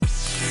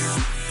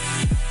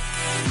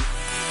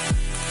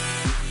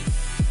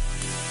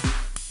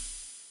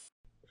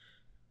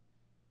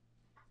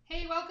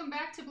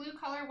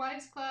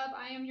Wives Club.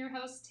 I am your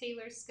host,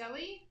 Taylor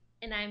Scully.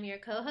 And I'm your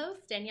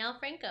co-host, Danielle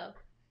Franco.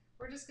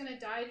 We're just going to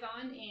dive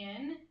on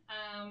in,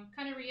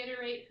 kind of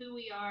reiterate who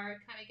we are,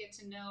 kind of get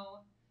to know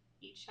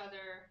each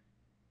other.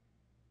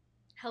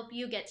 Help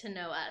you get to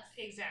know us.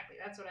 Exactly,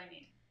 that's what I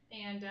mean.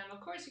 And of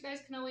course, you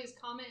guys can always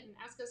comment and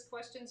ask us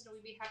questions, and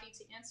we'd be happy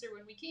to answer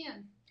when we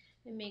can.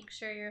 And make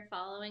sure you're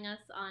following us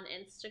on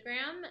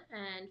Instagram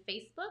and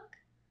Facebook.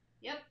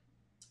 Yep,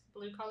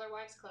 Blue Collar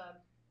Wives Club.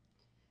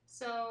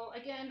 So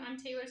again, I'm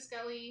Taylor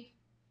Scully.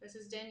 This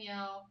is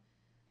Danielle.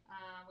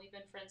 We've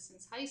been friends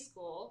since high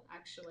school,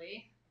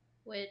 actually.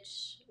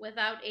 Which,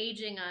 without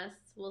aging us,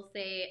 we'll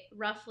say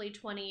roughly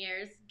 20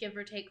 years, give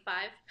or take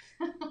 5.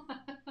 And,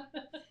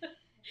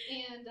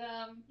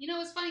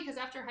 it's funny because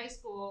after high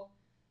school,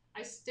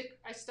 I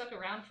stuck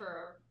around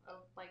for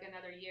like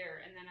another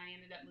year, and then I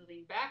ended up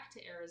moving back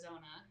to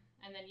Arizona,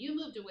 and then you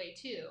moved away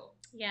too.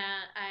 Yeah,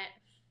 I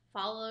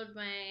followed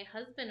my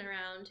husband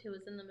around who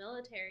was in the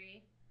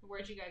military.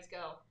 Where'd you guys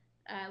go?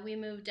 We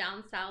moved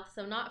down south,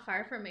 so not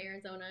far from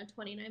Arizona,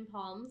 29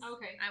 Palms.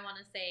 Okay. I want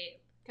to say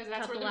because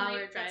that's where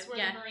that's where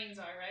the Marines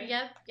are, right?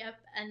 Yep.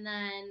 And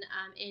then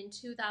in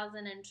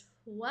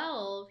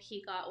 2012,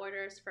 he got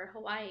orders for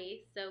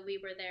Hawaii, so we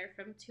were there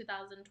from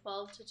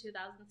 2012 to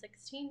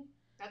 2016.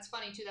 That's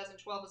funny.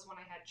 2012 is when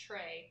I had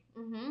Trey,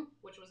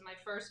 which was my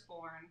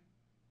firstborn.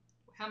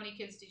 How many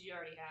kids did you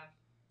already have?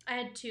 I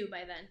had 2 by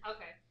then.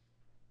 Okay.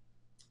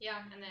 Yeah,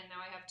 and then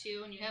now I have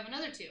 2, and you have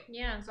another 2.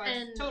 Yeah, so I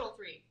have total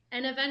 3.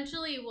 And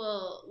eventually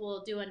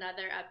we'll do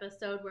another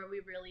episode where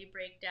we really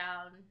break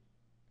down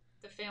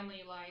the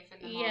family life and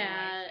the mom life.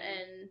 Yeah,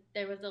 and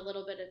there was a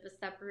little bit of a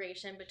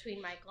separation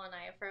between Michael and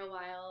I for a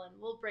while, and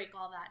we'll break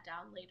all that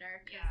down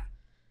later. Yeah.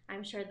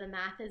 I'm sure the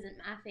math isn't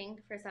mathing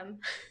for some.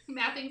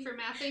 Mathing for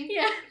mathing?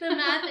 Yeah, the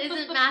math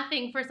isn't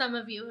mathing for some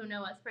of you who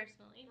know us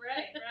personally.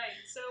 Right.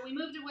 So we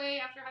moved away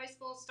after high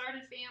school,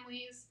 started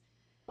families,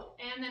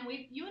 and then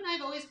you and I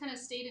have always kind of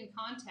stayed in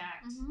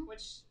contact,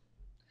 which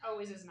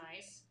always is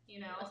nice,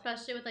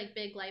 Especially with like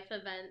big life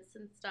events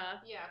and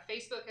stuff. Yeah,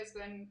 Facebook has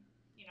been,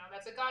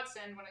 that's a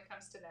godsend when it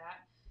comes to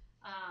that.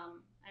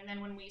 And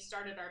then when we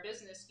started our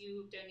business,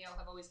 you, Danielle,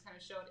 have always kind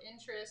of showed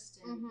interest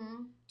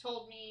and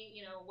told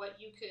me, what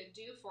you could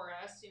do for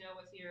us,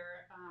 with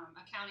your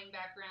accounting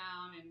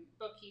background and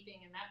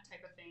bookkeeping and that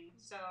type of thing.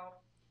 So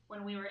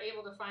when we were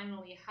able to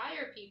finally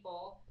hire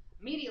people,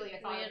 immediately I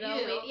thought of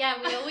you.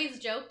 We always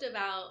joked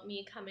about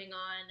me coming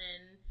on,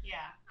 and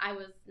I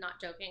was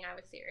not joking, I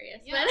was serious.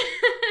 Yeah.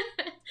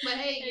 But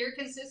hey, your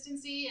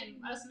consistency and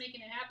us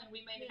making it happen,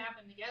 we made it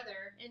happen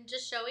together. And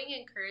just showing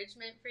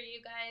encouragement for you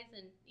guys,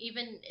 and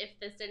even if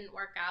this didn't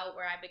work out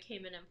where I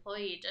became an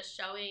employee, just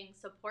showing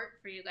support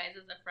for you guys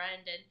as a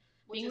friend, and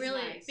being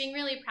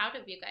really proud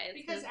of you guys.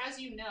 Because as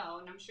you know,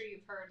 and I'm sure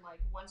you've heard,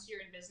 like, once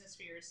you're in business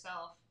for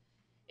yourself,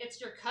 it's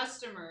your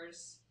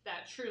customers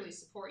that truly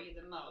support you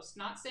the most.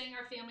 Not saying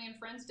our family and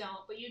friends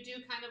don't, but you do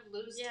kind of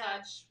lose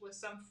touch with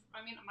some.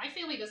 I mean, my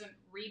family doesn't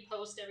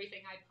repost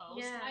everything I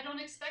post, and I don't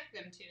expect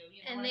them to.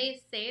 And they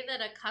say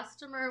that a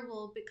customer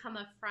will become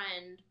a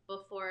friend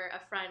before a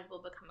friend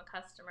will become a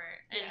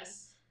customer. And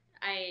yes.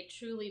 I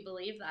truly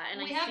believe that.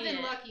 And we have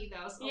been lucky,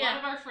 though. So a lot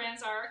of our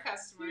friends are our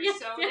customers. Yes,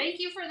 so thank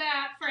you for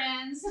that,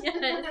 friends. Yes.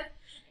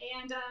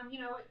 And,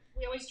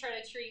 we always try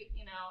to treat,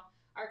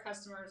 our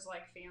customers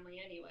like family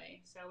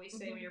anyway. So we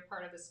say we are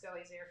part of the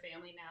Scully's Air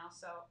family now.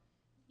 So,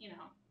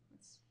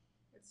 it's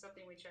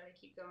something we try to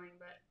keep going.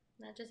 But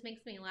that just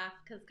makes me laugh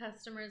because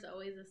customers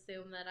always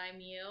assume that I'm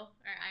you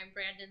or I'm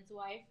Brandon's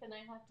wife, and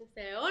I have to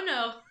say, oh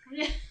no,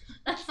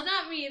 that's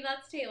not me.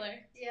 That's Taylor.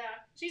 Yeah,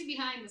 she's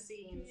behind the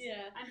scenes.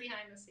 Yeah, I'm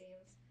behind the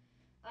scenes.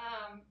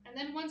 And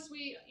then once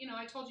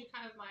I told you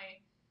kind of my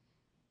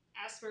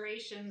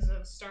aspirations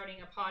of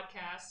starting a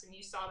podcast, and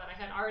you saw that I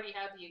had already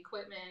had the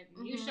equipment,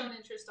 and you showed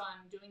interest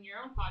on doing your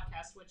own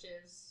podcast, which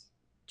is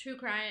true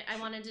crime. I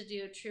wanted to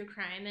do true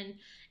crime, and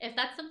if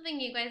that's something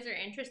you guys are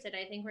interested,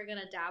 I think we're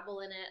gonna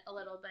dabble in it a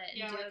little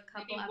bit and do a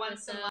couple maybe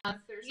episodes. Once a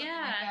month or something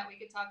like that. We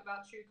could talk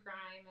about true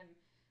crime, and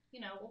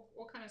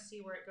we'll kind of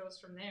see where it goes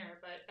from there.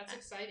 But that's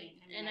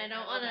exciting. I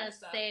don't want to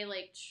say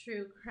like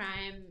true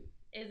crime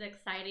is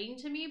exciting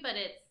to me, but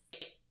it's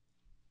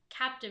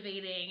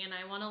captivating, and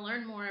I want to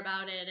learn more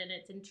about it, and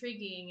it's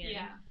intriguing,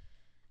 and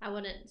I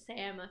wouldn't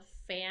say I'm a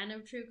fan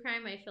of true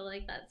crime. I feel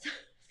like that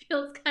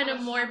feels kind of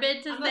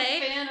morbid to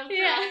say. I'm a fan of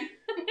crime.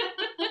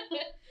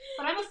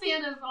 But I'm a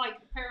fan of like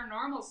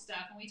paranormal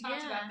stuff, and we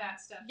talked about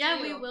that stuff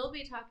too. We will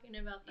be talking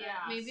about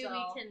that. Maybe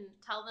we can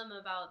tell them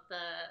about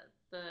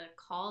the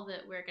call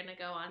that we're gonna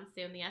go on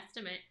soon, the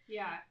estimate.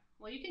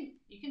 Well, you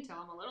can tell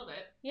them a little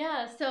bit.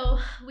 Yeah, so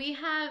we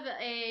have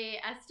a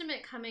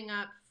estimate coming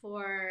up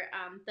for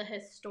the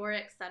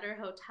historic Sutter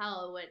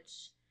Hotel,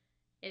 which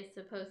is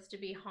supposed to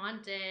be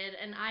haunted,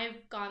 and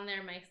I've gone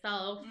there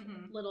myself.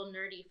 Little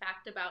nerdy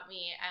fact about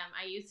me,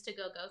 I used to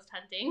go ghost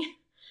hunting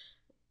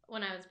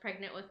when I was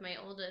pregnant with my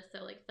oldest,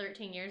 so like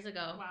 13 years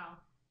ago. Wow.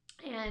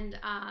 And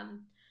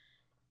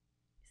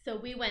so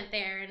we went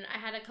there, and I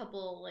had a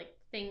couple like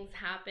things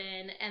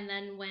happen, and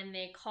then when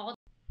they called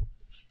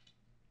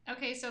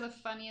Okay, so the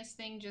funniest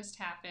thing just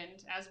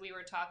happened as we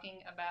were talking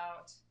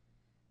about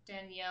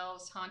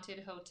Danielle's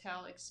haunted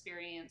hotel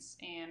experience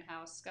and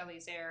how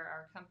Scully's Air,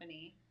 our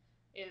company,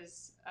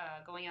 is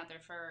going out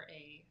there for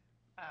a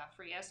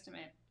free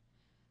estimate.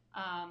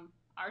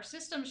 Our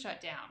system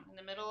shut down in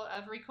the middle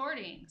of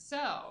recording.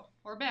 So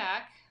we're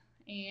back,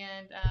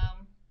 and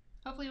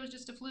hopefully it was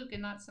just a fluke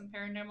and not some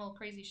paranormal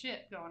crazy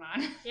shit going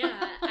on.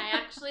 Yeah, I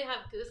actually have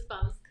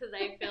goosebumps because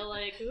I feel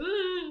like,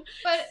 ooh,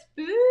 but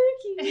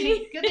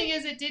spooky. Good thing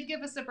is it did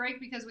give us a break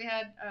because we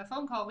had a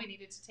phone call we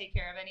needed to take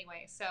care of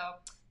anyway. So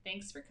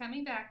thanks for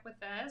coming back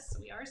with us.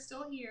 We are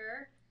still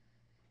here.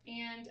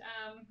 And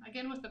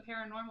again, with the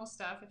paranormal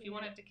stuff, if you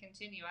wanted to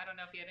continue, I don't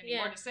know if you had any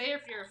more to say or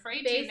if you're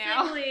afraid to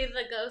now. Basically,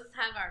 the ghosts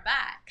have our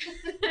back.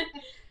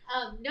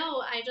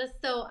 No,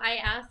 I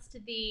asked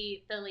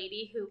the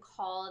lady who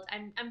called.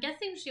 I'm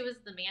guessing she was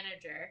the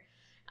manager,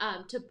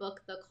 to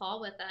book the call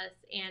with us,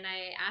 and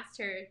I asked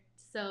her,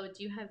 so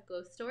do you have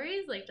ghost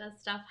stories? Like, does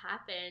stuff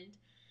happen?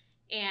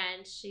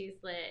 And she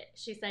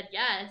said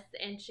yes,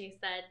 and she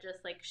said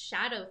just like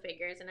shadow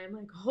figures, and I'm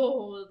like,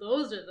 oh,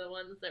 those are the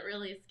ones that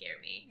really scare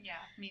me. Yeah,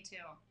 me too.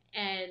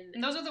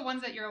 And those are the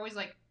ones that you're always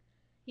like,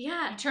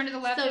 yeah, you turn to the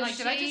left, so and like,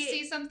 did I just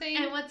see something?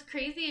 And what's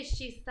crazy is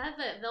she said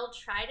that they'll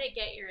try to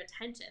get your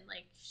attention.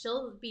 Like,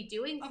 she'll be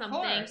doing something. Of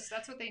course,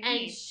 that's what they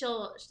need.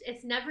 And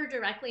it's never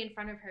directly in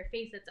front of her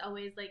face. It's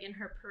always like in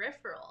her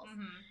peripherals.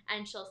 Mm-hmm.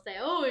 And she'll say,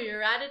 oh,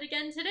 you're at it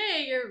again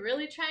today. You're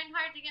really trying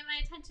hard to get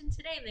my attention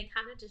today. And they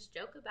kind of just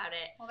joke about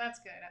it. Well, that's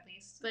good, at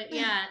least. But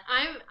yeah,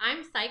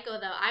 I'm psycho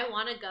though. I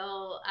want to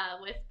go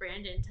with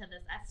Brandon to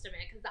this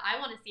estimate because I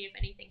want to see if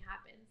anything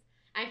happens.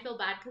 I feel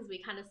bad because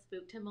we kind of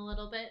spooked him a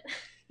little bit.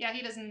 Yeah,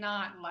 he does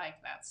not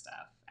like that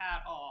stuff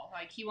at all.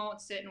 Like, he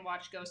won't sit and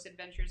watch Ghost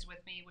Adventures with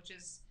me, which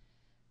is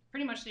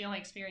pretty much the only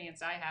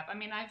experience I have. I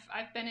mean,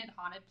 I've been in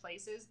haunted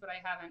places, but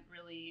I haven't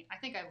really. I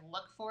think I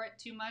look for it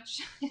too much.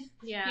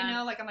 Yeah. You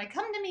know, like I'm like,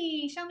 come to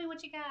me, show me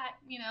what you got.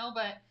 You know,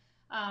 but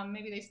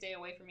maybe they stay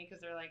away from me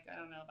because they're like, I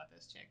don't know about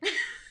this chick.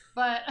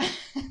 But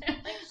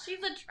like, she's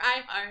a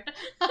tryhard.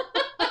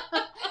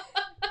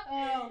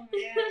 Oh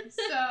man.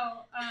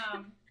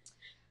 So.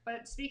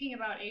 But speaking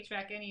about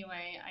HVAC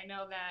anyway, I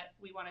know that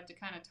we wanted to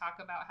kind of talk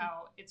about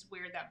how it's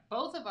weird that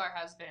both of our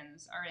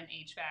husbands are in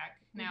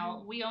HVAC.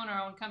 Now, we own our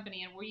own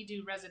company and we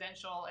do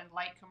residential and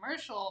light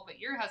commercial, but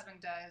your husband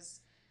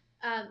does.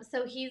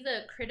 So he's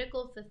a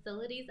critical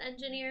facilities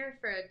engineer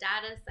for a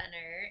data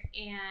center.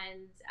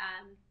 And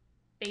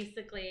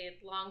basically,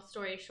 long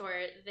story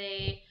short,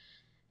 they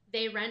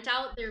rent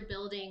out their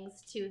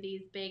buildings to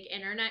these big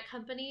internet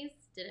companies.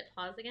 Did it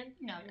pause again?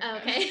 No.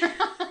 Okay.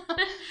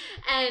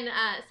 And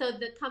so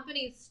the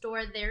companies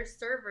store their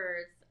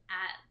servers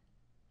at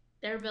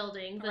their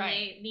buildings, and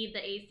they need the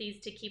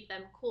ACs to keep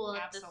them cool.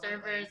 Absolutely. If the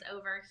servers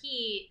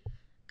overheat,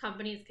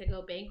 companies could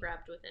go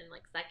bankrupt within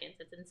like seconds.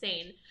 It's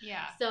insane.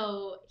 Yeah.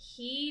 So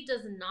he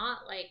does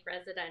not like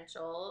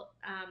residential.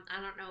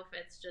 I don't know if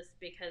it's just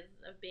because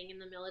of being in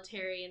the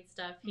military and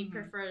stuff. He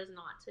prefers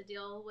not to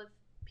deal with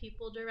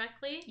people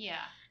directly.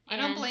 Yeah. I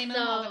don't blame him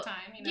all the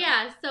time. You know?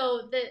 Yeah,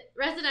 so the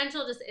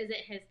residential just isn't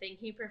his thing.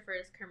 He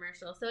prefers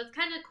commercial. So it's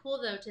kind of cool,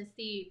 though, to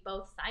see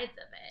both sides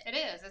of it. It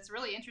is. It's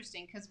really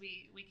interesting because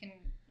we can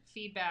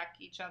feedback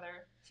each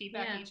other.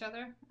 Each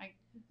other?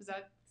 Is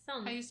that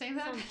how you say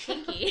that? Sounds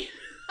kinky.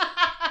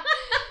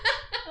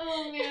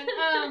 Oh,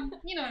 man.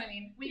 You know what I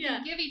mean. We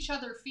can give each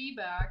other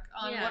feedback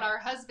on what our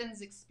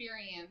husbands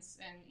experience,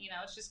 and, you know,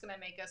 it's just going to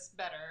make us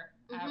better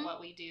at what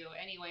we do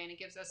anyway, and it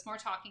gives us more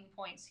talking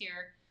points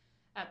here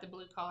at the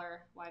Blue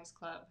Collar Wives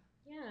Club.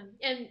 Yeah.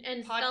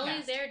 And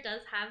Scully there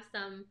does have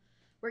some,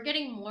 we're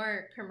getting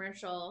more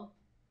commercial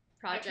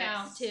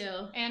projects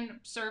too. And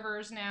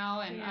servers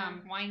now, and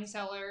wine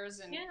cellars,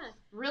 and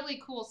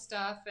really cool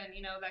stuff. And,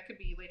 you know, that could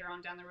be later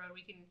on down the road.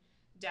 We can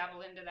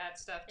dabble into that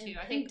stuff too.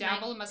 I think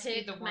dabble must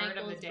be the word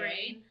of the day.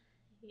 Brain.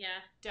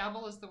 Yeah.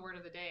 Dabble is the word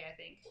of the day, I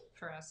think,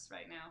 for us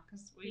right now,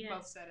 because we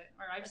both said it,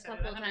 or I've said it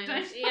a couple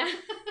times. Yeah.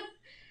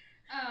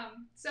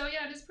 So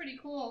yeah, it is pretty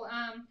cool.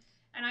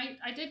 And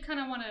I did kind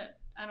of want to,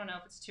 I don't know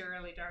if it's too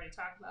early to already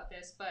talk about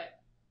this,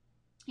 but,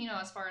 you know,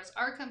 as far as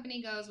our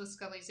company goes with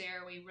Scully's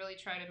Air, we really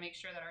try to make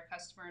sure that our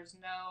customers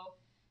know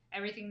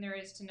everything there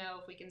is to know.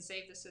 If we can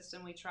save the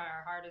system, we try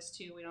our hardest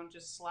to. We don't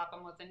just slap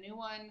them with a new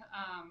one.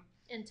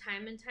 And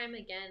time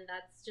again,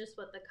 that's just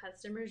what the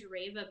customers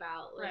rave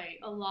about. Like,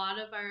 a lot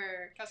of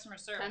our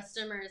customers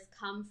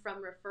come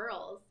from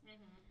referrals.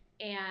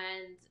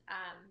 And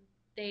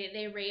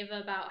they rave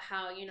about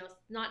how, you know,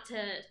 not to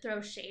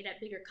throw shade at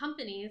bigger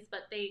companies,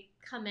 but they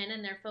come in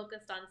and they're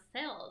focused on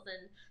sales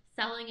and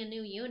selling a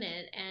new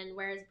unit. And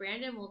whereas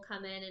Brandon will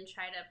come in and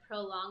try to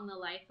prolong the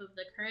life of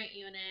the current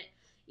unit,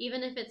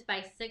 even if it's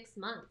by 6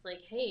 months,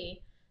 like,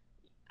 hey,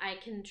 I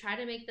can try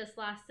to make this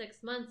last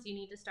 6 months. You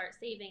need to start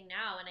saving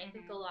now. And I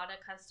think a lot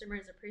of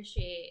customers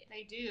appreciate.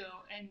 They do.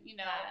 And, you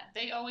know,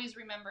 they always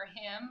remember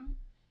him,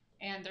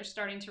 and they're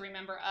starting to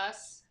remember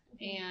us.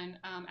 And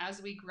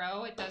as we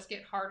grow, it does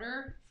get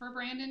harder for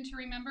Brandon to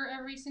remember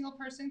every single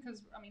person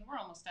because, I mean, we're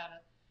almost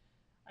at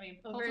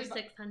over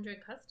 600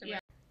 customers. Yeah.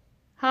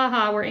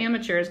 haha, we're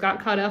amateurs, got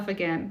caught up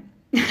again.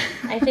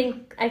 I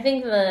think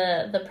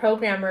the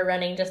program we're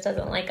running just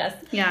doesn't like us.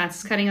 Yeah,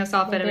 it's cutting us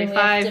off at every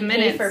 5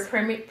 minutes. Pay for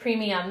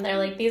premium. They're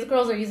like, these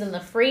girls are using the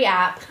free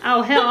app.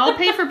 Oh hell, I'll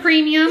pay for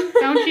premium.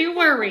 Don't you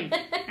worry.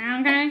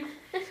 Okay.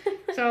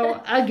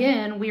 So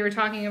again, we were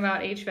talking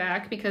about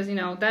HVAC because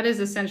that is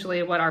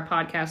essentially what our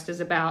podcast is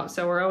about.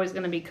 So we're always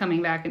going to be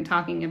coming back and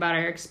talking about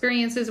our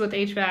experiences with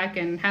HVAC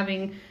and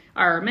having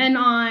our men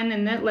on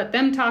and let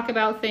them talk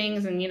about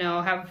things and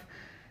have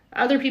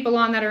other people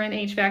on that are in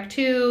HVAC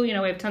too. We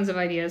have tons of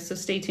ideas, so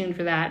stay tuned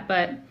for that.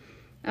 But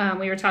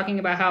we were talking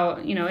about how,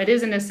 it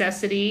is a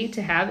necessity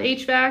to have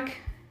HVAC,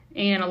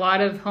 and a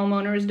lot of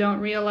homeowners don't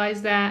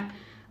realize that.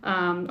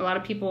 A lot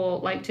of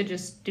people like to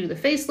just do the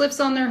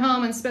facelifts on their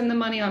home and spend the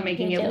money on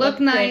making it look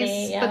nice,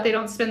 pretty, yeah. But they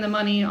don't spend the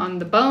money on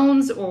the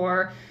bones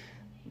or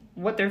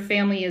what their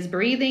family is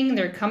breathing,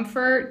 their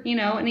comfort,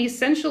 and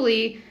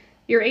essentially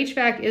your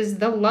HVAC is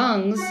the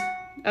lungs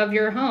of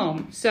your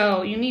home.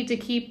 So you need to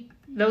keep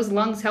those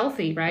lungs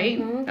healthy, right?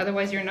 Mm-hmm.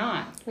 Otherwise you're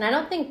not. And I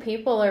don't think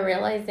people are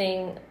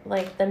realizing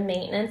like the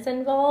maintenance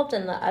involved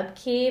and the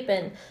upkeep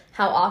and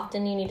how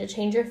often you need to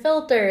change your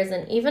filters.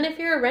 And even if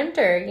you're a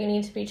renter, you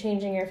need to be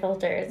changing your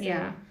filters.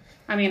 Yeah.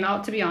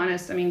 To be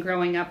honest,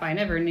 growing up, I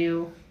never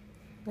knew.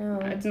 No.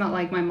 It's not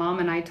like my mom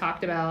and I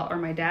talked about, or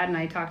my dad and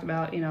I talked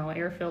about,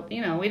 air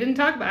filter. We didn't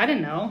talk about, I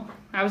didn't know.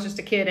 I was just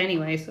a kid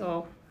anyway,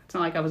 so it's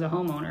not like I was a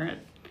homeowner at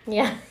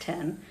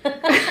 10.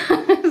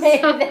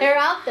 They're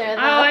out there,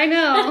 though. Oh, I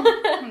know.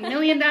 $1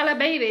 million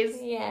babies.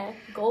 Yeah,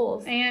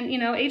 goals. And,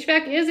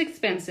 HVAC is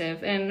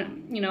expensive.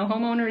 And,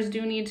 homeowners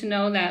do need to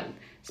know that,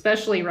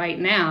 especially right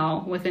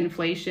now with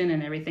inflation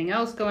and everything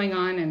else going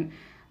on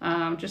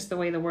and just the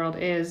way the world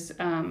is,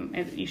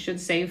 you should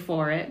save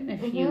for it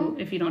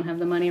if you don't have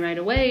the money right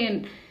away.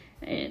 And,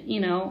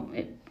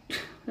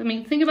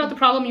 think about the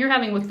problem you're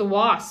having with the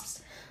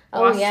wasps.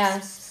 Oh,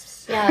 yeah.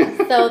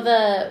 Yeah,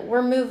 so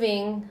we're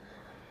moving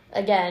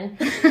again.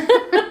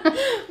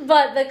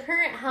 But the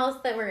current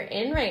house that we're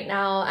in right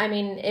now,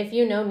 if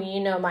you know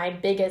me, my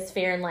biggest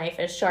fear in life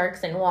is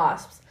sharks and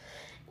wasps.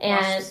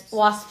 And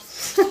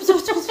wasps.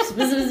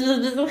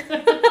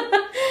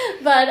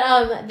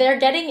 But they're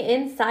getting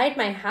inside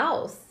my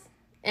house.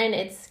 And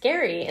it's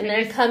scary. And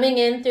they're coming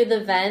in through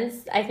the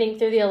vents, I think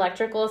through the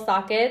electrical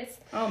sockets.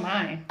 Oh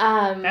my.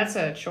 That's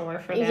a chore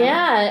for them.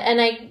 Yeah, and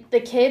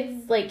the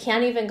kids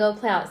can't even go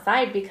play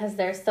outside because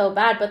they're so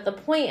bad. But the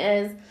point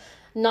is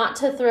not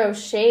to throw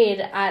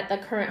shade at the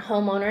current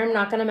homeowner. I'm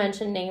not going to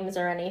mention names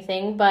or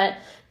anything, but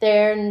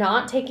they're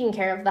not taking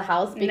care of the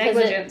house because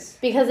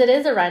it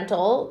is a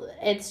rental.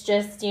 It's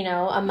just,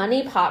 a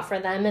money pot for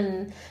them,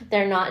 and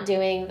they're not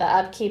doing the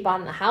upkeep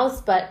on the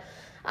house. But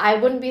I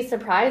wouldn't be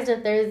surprised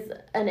if there's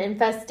an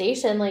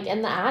infestation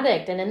in the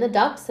attic and in the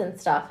ducts and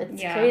stuff.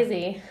 It's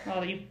crazy.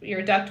 Well,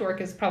 your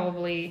ductwork is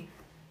probably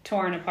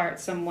torn apart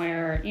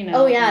somewhere,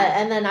 Oh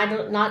yeah, and then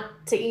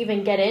not to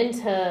even get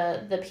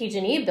into the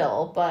PG&E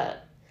bill,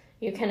 but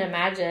you can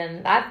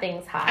imagine that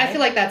thing's high. I feel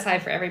like that's high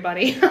for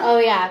everybody. Oh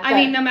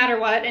yeah. No matter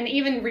what, and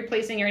even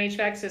replacing your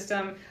HVAC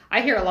system,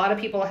 I hear a lot of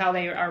people how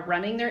they are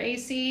running their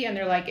AC, and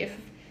they're like,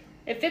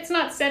 if it's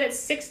not set at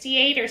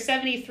 68 or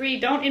 73,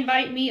 don't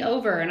invite me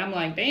over. And I'm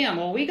like, damn,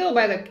 well, we go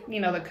by the,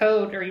 the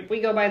code, or we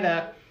go by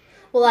the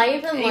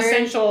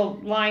essential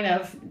line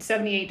of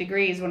 78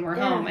 degrees when we're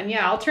home. And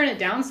I'll turn it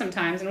down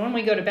sometimes. And when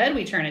we go to bed,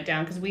 we turn it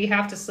down because we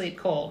have to sleep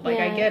cold.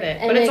 I get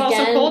it. But it's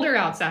also colder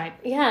outside.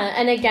 Yeah.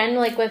 And again,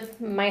 with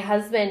my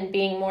husband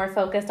being more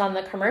focused on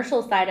the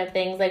commercial side of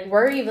things,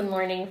 we're even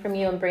learning from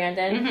you and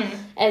Brandon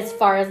as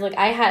far as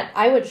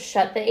I would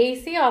shut the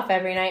AC off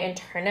every night and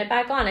turn it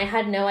back on. I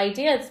had no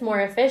idea it's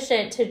more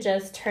efficient to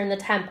just turn the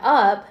temp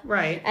up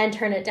and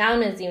turn it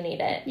down as you need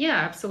it. Yeah,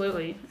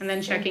 absolutely. And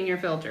then checking your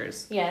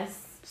filters.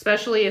 Yes.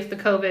 Especially if the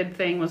COVID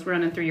thing was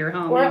running through your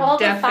home. Or all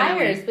the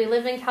fires. We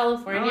live in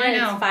California. Oh, I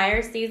know. It's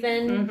fire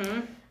season.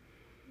 Mm-hmm.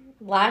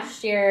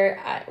 Last year,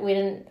 I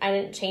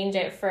didn't change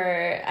it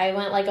I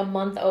went a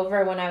month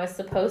over when I was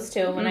supposed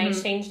to. And when I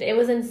changed it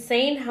was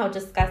insane how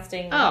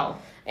disgusting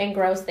and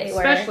gross they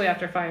were. Especially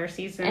after fire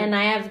season. And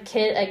I have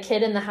a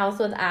kid in the house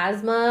with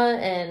asthma,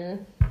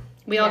 and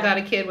we all got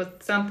a kid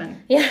with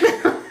something.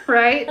 Yeah.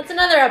 Right? That's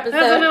another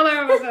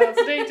episode.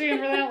 Stay tuned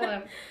for that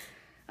one.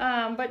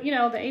 But, the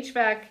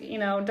HVAC,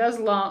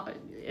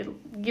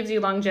 it gives you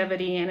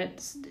longevity, and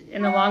it's,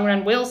 in the long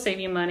run, will save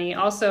you money.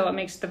 Also, it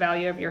makes the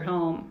value of your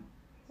home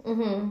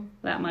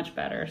that much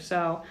better.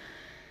 So,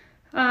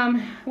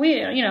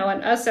 we,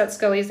 and us at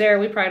Scully's there,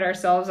 we pride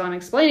ourselves on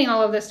explaining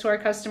all of this to our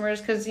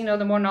customers because,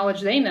 the more knowledge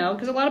they know,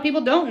 because a lot of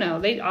people don't know.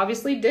 They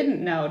obviously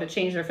didn't know to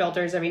change their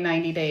filters every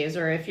 90 days,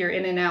 or if you're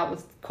in and out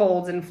with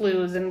colds and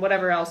flus and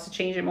whatever else, to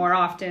change it more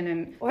often,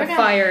 and or the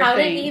fire how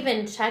thing. To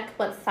even check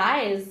what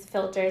size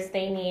filters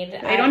they need.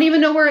 They don't even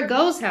know where it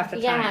goes half the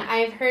time. Yeah,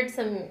 I've heard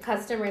some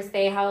customers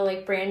say how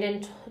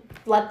Brandon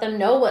let them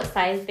know what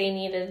size they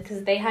needed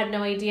because they had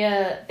no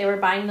idea they were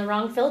buying the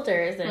wrong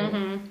filters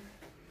and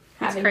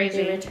having to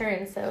do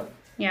returns. So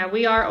yeah,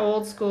 we are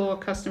old school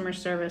customer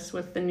service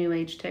with the new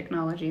age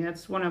technology.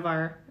 That's one of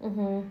our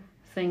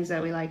things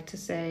that we like to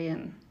say.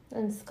 And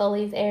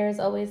Scully's air is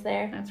always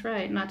there. That's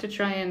right. Not to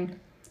try and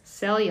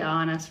sell you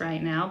on us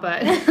right now,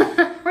 but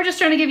we're just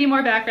trying to give you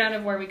more background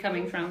of where we're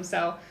coming from.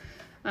 So,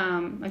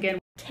 again,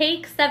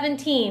 take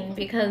 17,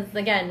 because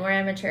again, we're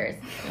amateurs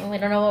and we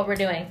don't know what we're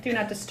doing. Do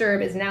Not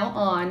Disturb is now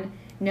on.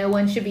 No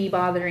one should be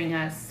bothering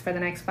us for the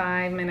next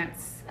 5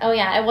 minutes. Oh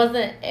yeah, it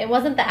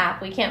wasn't the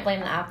app. We can't blame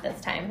the app this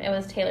time. It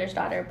was Taylor's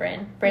daughter,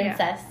 Princess.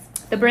 Yeah.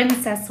 The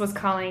princess was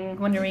calling,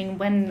 wondering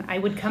when I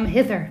would come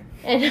hither.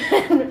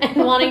 And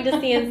wanting to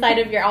see inside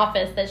of your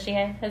office that she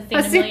has seen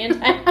a million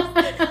times.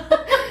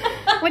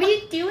 What are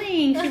you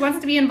doing? She wants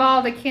to be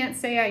involved. I can't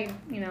say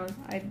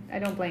I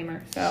don't blame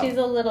her. So she's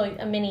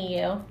a mini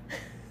you.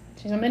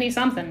 She's a mini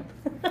something.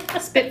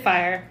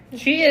 Spitfire.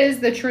 She is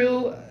the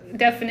true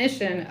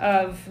definition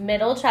of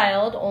middle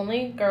child,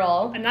 only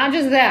girl. And not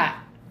just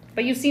that,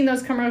 but you've seen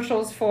those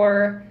commercials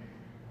for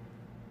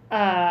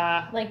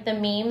like the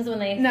memes when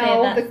they say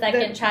that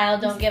second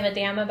child don't give a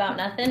damn about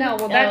nothing. No,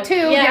 well that too.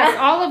 Yeah. Yes,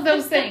 all of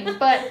those things.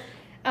 But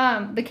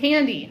the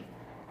candy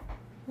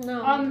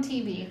on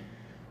TV.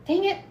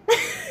 Dang it.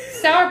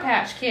 Sour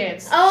Patch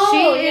Kids. Oh,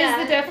 she is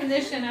the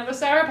definition of a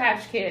Sour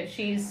Patch Kid.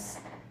 She's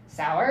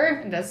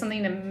sour and does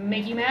something to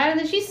make you mad, and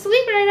then she's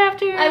sweet right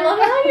after. I love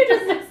how you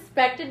just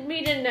expected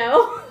me to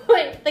know.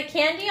 Like the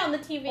candy on the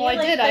TV. Well, I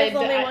did. There's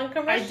only one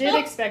commercial. I did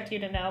expect you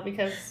to know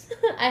because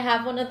I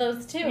have one of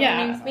those too. Yeah,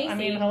 my name's Macy. I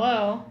mean,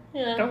 hello.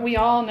 Yeah. Don't we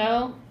all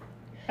know?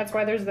 That's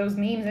why there's those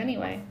memes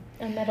anyway.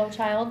 A middle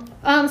child.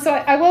 So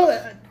I will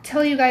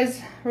tell you guys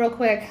real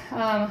quick.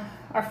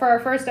 For our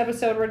first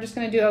episode, we're just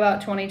going to do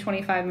about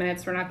 20-25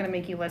 minutes. We're not going to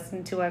make you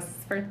listen to us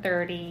for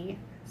 30,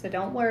 so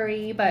don't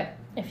worry. But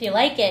if you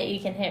like it, you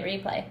can hit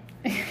replay.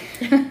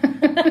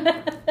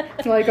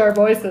 Like our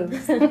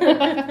voices.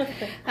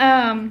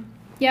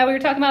 Yeah, we were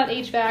talking about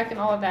HVAC and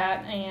all of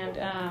that,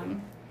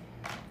 and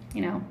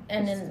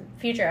And in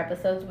future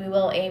episodes, we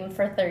will aim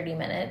for 30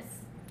 minutes.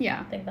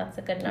 Yeah. I think that's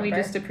a good number. We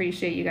just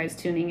appreciate you guys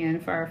tuning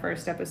in for our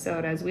first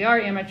episode, as we are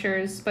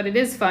amateurs, but it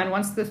is fun.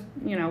 Once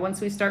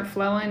we start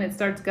flowing, it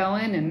starts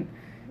going. And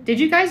did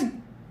you guys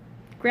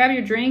grab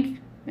your drink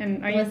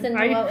and listen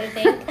to what we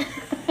think?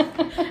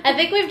 I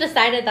think we've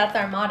decided that's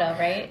our motto,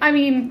 right? I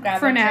mean,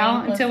 grab for now,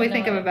 drink, until we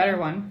think of a better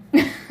one.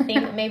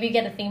 Maybe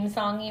get a theme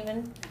song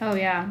even. Oh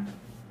yeah.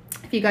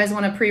 If you guys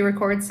want to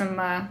pre-record some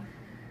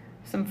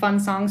fun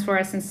songs for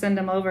us and send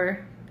them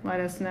over, let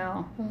us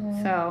know.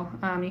 Mm-hmm. So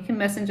you can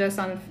message us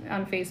on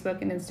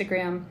Facebook and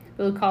Instagram,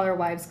 Blue Collar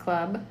Wives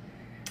Club.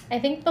 I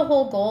think the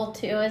whole goal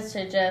too is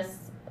to just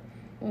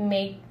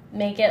make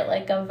it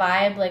like a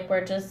vibe, like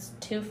we're just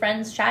two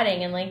friends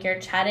chatting, and like you're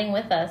chatting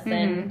with us.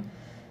 Mm-hmm.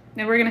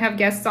 And we're gonna have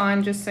guests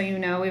on, just so you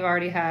know. We've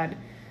already had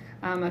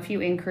a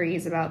few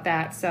inquiries about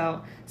that,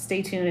 so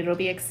stay tuned. It'll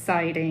be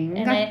exciting.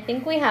 And I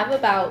think we have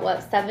about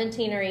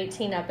 17 or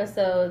 18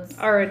 episodes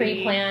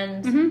already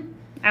pre-planned,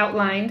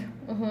 outlined.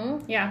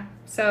 Mm-hmm. Yeah.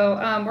 So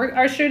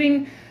we're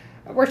shooting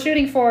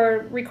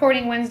for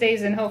recording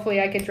Wednesdays, and hopefully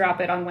I could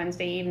drop it on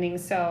Wednesday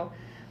evenings. So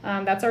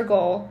that's our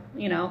goal,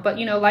 But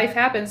life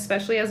happens,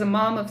 especially as a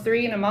mom of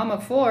 3 and a mom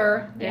of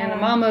 4 and a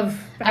mom of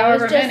however many. I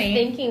was just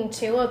thinking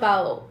too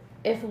about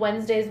if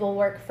Wednesdays will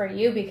work for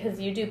you, because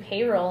you do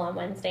payroll on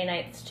Wednesday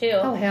nights too.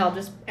 Oh hell,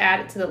 just add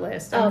it to the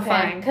list. I'm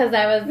fine. Because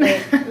I was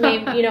like,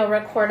 maybe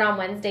record on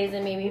Wednesdays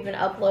and maybe even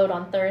upload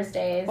on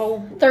Thursdays.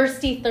 Oh,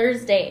 Thirsty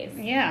Thursdays.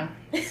 Yeah.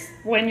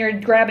 When you're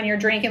grabbing your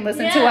drink and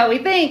listen to what we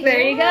think.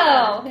 There you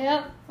go.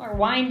 Yep. Or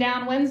Wine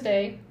Down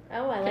Wednesday.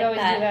 Oh, I like that. You could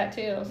always do that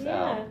too.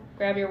 So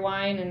grab your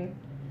wine and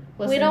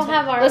listen. We don't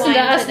have our listen wine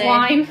to us today.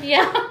 Wine.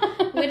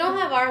 Yeah. We don't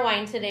have our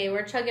wine today.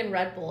 We're chugging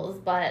Red Bulls,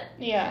 but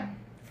yeah.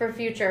 For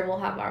future, we'll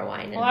have our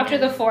wine. Well, after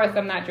the 4th,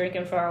 I'm not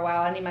drinking for a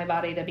while. I need my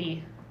body to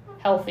be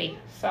healthy.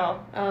 So.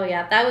 Oh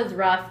yeah, that was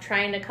rough.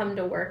 Trying to come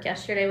to work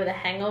yesterday with a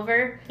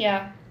hangover.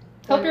 Yeah.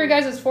 Hope your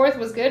guys' 4th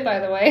was good, by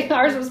the way.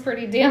 Ours was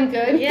pretty damn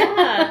good.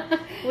 Yeah.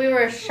 We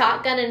were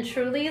shotgunning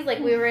Trulies like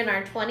we were in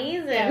our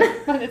 20s.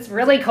 And it's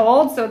really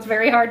cold, so it's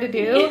very hard to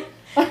do.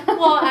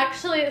 Well,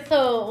 actually,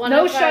 so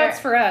no shots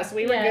for us.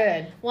 We were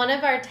good. One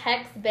of our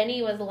texts,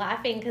 Benny, was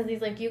laughing because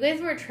he's like, "You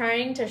guys were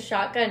trying to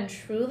shotgun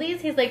Trulies."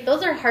 He's like,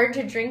 "Those are hard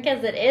to drink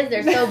as it is.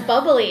 They're so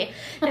bubbly."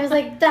 And I was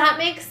like, "That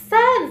makes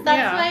sense.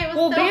 That's why it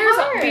was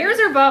so hard." Beers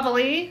are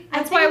bubbly.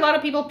 That's why a lot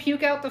of people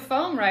puke out the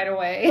foam right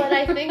away. But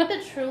I think the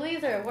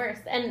Trulies are worse.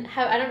 And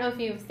I don't know if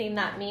you've seen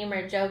that meme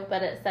or joke,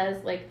 but it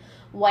says like,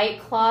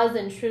 White Claws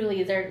and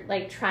Trulies are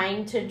like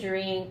trying to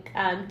drink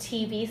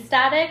TV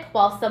static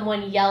while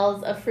someone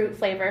yells a fruit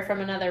flavor from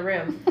another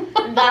room.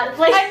 That's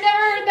like I've never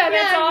heard that.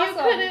 That's awesome.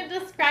 You couldn't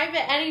describe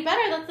it any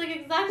better. That's like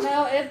exactly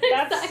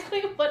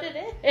exactly what it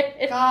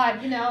is.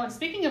 God, and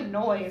speaking of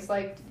noise,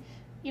 like,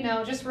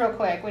 just real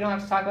quick, we don't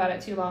have to talk about it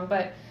too long,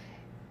 but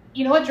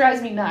what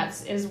drives me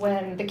nuts is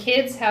when the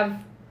kids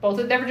have both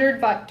of their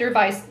dirt bikes. Dirt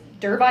bikes.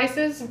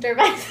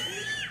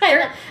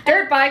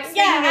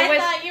 Yeah, I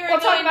thought you were we'll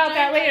talk about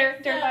that later.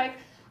 Dirt bike.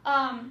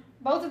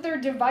 Both of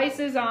their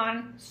devices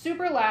on,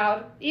 super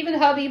loud. Even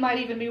hubby might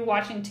even be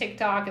watching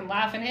TikTok and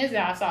laughing his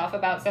ass off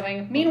about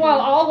something. Meanwhile,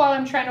 all while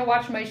I'm trying to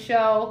watch my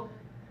show,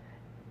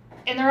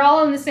 and they're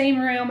all in the same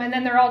room, and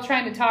then they're all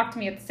trying to talk to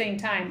me at the same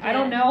time. Yeah. I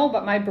don't know,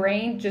 but my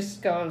brain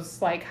just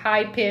goes like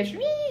high pitch,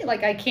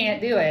 like I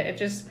can't do it. It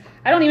just,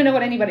 I don't even know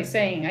what anybody's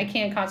saying. I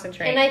can't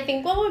concentrate. And I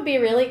think what would be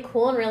really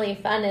cool and really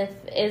fun is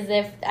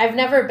if I've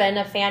never been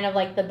a fan of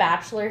like the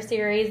Bachelor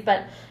series,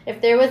 but if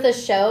there was a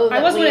show that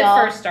I was when it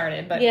first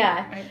started, but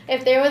yeah,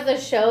 if there was a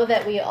show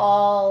that we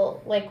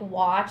all like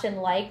watch and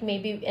like,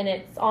 maybe, and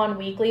it's on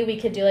weekly, we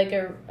could do like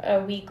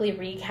a weekly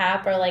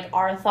recap or like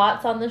our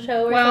thoughts on the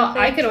show or something. Well,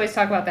 I could always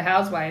talk about the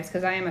Housewives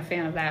because I am a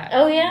fan of that.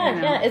 Oh yeah,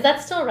 you know? Yeah. Is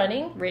that still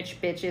running?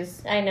 Rich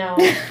bitches. I know.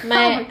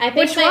 I think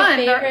Which one?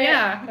 Favorite,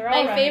 they're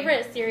all my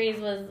favorite series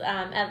was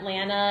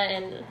Atlanta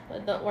and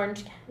the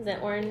Orange. Is it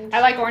Orange?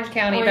 I like Orange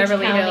County,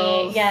 Beverly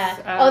Hills.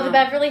 Yeah. The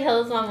Beverly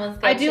Hills one was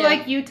good. I do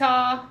like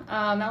Utah.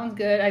 That one's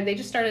good. They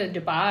just started a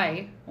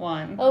Dubai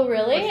one. Oh,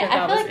 really?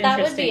 I feel like that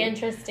would be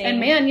interesting. And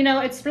man, you know,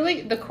 it's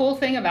really the cool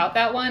thing about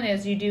that one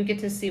is you do get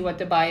to see what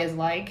Dubai is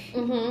like.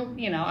 Mm-hmm.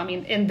 You know, I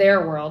mean, in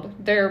their world,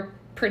 their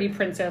pretty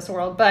princess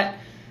world, but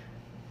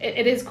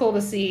it is cool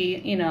to see,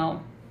 you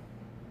know,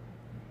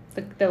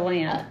 the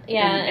land,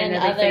 and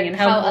everything, and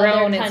how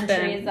grown it's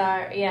been.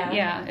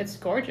 Yeah, it's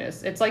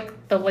gorgeous. It's like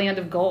the land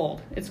of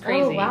gold. It's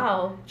crazy. Oh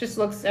wow! Just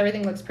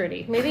everything looks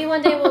pretty. Maybe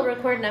one day we'll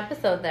record an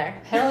episode there.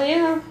 Hell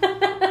yeah!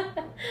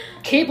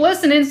 Keep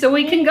listening so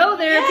we can go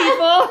there,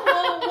 people.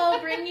 We'll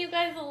bring you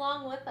guys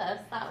along with us.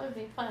 That would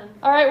be fun.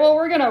 All right, well,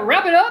 we're gonna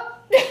wrap it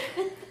up.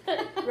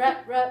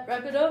 wrap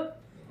it up.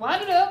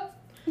 Wind it up.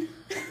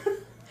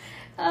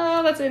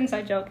 Oh, that's an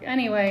inside joke.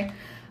 Anyway.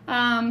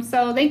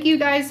 So thank you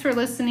guys for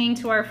listening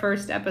to our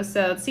first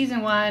episode,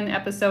 season 1,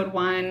 episode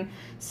 1.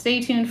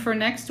 Stay tuned for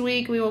next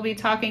week. We will be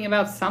talking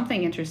about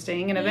something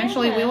interesting, and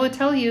eventually we will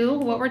tell you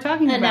what we're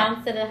talking about.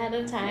 Announce it ahead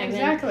of time.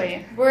 Exactly.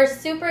 And we're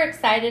super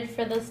excited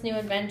for this new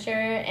adventure,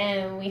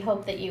 and we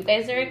hope that you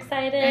guys are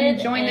excited. And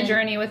join the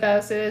journey with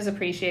us. It is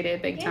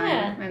appreciated big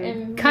time.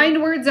 And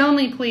kind words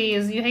only,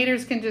 please. You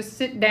haters can just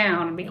sit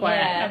down and be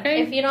quiet,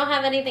 okay? If you don't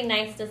have anything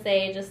nice to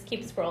say, just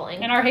keep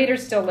scrolling. And our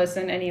haters still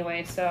listen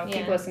anyway, so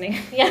keep listening.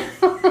 Yeah.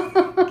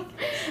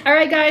 All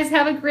right, guys,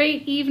 have a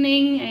great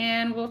evening,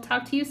 and we'll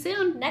talk to you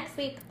soon. Next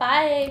week.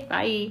 Bye.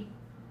 Bye.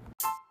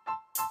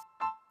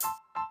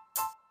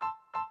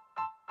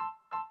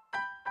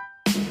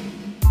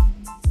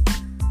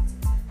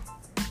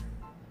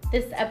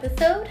 This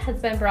episode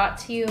has been brought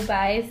to you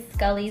by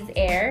Scully's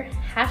Air.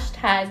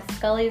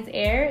 #Scully's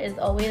Air is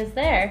always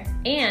there.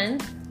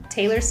 And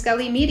Taylor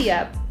Scully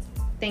Media.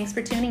 Thanks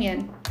for tuning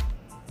in.